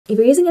If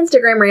you're using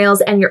Instagram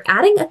Reels and you're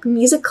adding a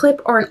music clip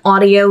or an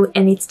audio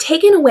and it's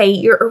taken away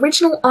your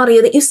original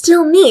audio that you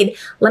still need,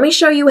 let me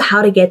show you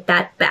how to get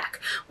that back.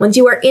 Once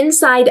you are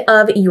inside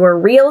of your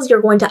Reels,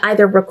 you're going to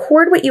either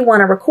record what you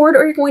want to record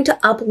or you're going to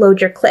upload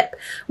your clip.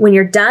 When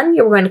you're done,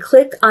 you're going to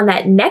click on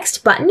that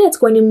next button. It's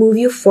going to move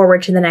you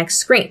forward to the next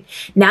screen.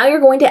 Now you're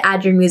going to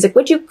add your music,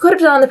 which you could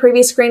have done on the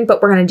previous screen, but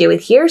we're going to do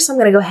it here. So I'm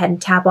going to go ahead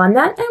and tap on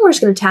that, and we're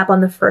just going to tap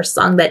on the first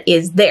song that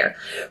is there.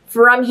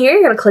 From here,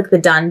 you're going to click the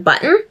done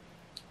button.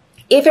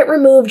 If it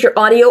removed your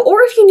audio,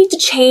 or if you need to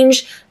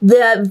change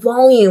the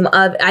volume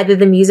of either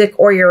the music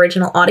or your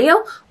original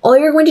audio, all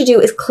you're going to do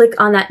is click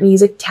on that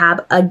music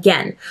tab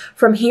again.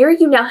 From here,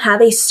 you now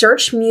have a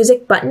search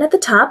music button at the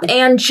top,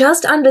 and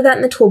just under that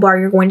in the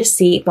toolbar, you're going to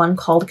see one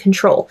called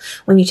control.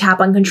 When you tap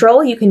on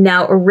control, you can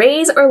now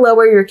raise or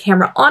lower your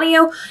camera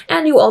audio,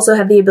 and you also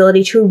have the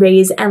ability to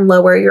raise and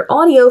lower your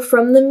audio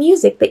from the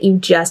music that you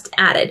just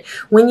added.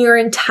 When you're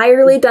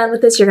entirely done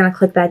with this, you're going to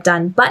click that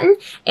done button,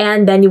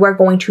 and then you are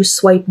going to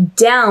swipe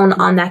down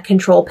on that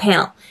control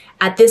panel.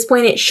 At this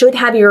point, it should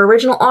have your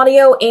original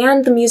audio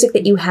and the music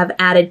that you have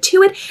added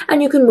to it,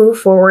 and you can move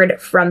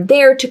forward from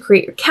there to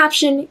create your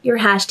caption, your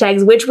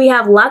hashtags, which we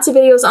have lots of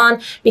videos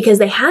on because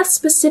they have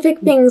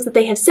specific things that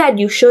they have said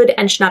you should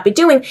and should not be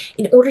doing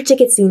in order to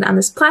get seen on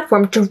this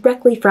platform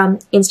directly from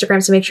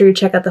Instagram. So make sure you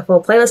check out the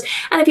full playlist.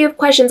 And if you have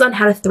questions on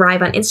how to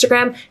thrive on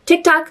Instagram,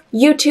 TikTok,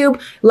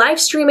 YouTube,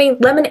 live streaming,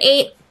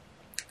 Lemon8,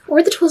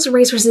 or the tools and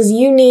resources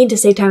you need to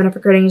save time and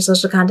effort creating your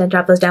social content,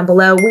 drop those down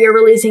below. We are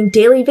releasing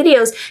daily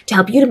videos to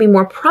help you to be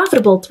more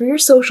profitable through your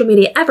social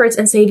media efforts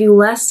and save you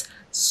less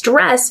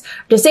stress,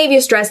 to save you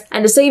stress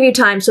and to save you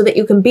time so that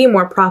you can be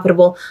more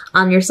profitable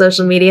on your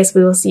social media. So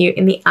we will see you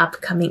in the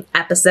upcoming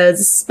episodes,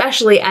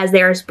 especially as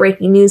there is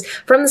breaking news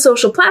from the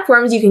social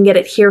platforms. You can get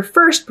it here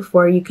first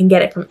before you can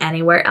get it from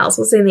anywhere else.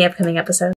 We'll see you in the upcoming episode.